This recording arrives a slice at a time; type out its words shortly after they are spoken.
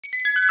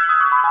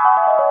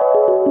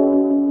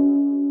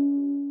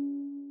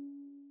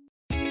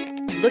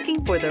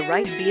Looking for the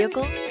right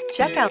vehicle?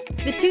 Check out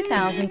the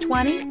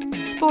 2020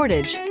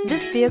 Sportage.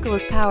 This vehicle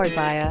is powered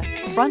by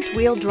a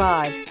front-wheel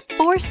drive,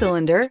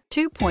 4-cylinder,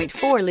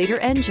 2.4-liter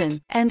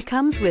engine, and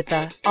comes with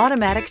a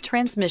automatic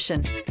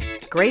transmission.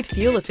 Great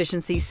fuel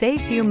efficiency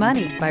saves you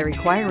money by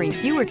requiring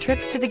fewer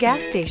trips to the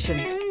gas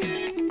station.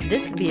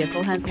 This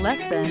vehicle has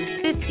less than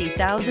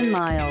 50,000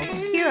 miles.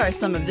 Here are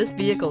some of this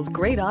vehicle's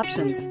great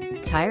options: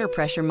 tire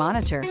pressure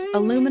monitor,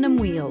 aluminum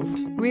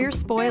wheels, rear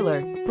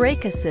spoiler,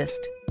 brake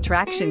assist,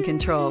 traction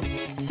control,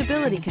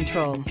 stability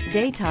control,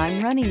 daytime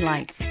running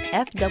lights,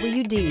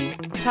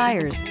 FWD,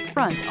 tires,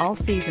 front all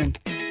season,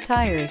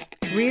 tires,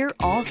 rear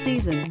all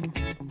season.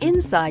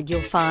 Inside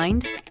you'll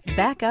find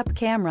backup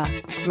camera,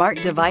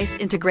 smart device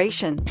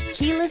integration,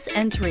 keyless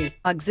entry,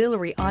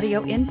 auxiliary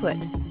audio input,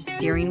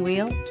 steering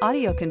wheel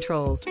audio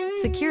controls,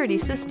 security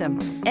system,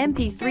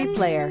 MP3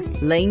 player,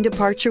 lane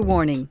departure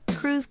warning,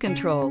 cruise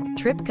control,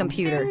 trip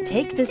computer.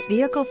 Take this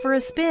vehicle for a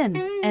spin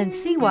and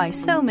see why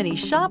so many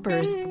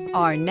shoppers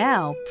are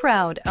now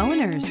proud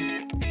owners.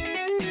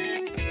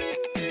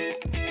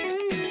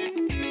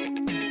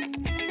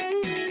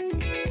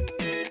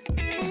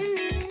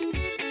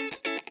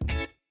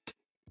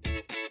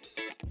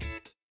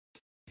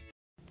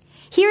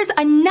 Here's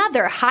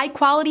another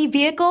high-quality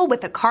vehicle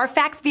with a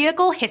Carfax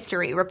Vehicle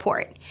History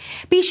Report.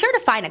 Be sure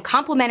to find a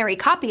complimentary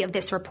copy of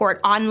this report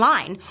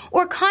online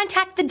or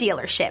contact the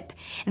dealership.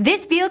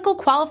 This vehicle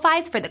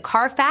qualifies for the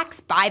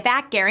Carfax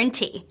Buyback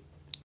Guarantee.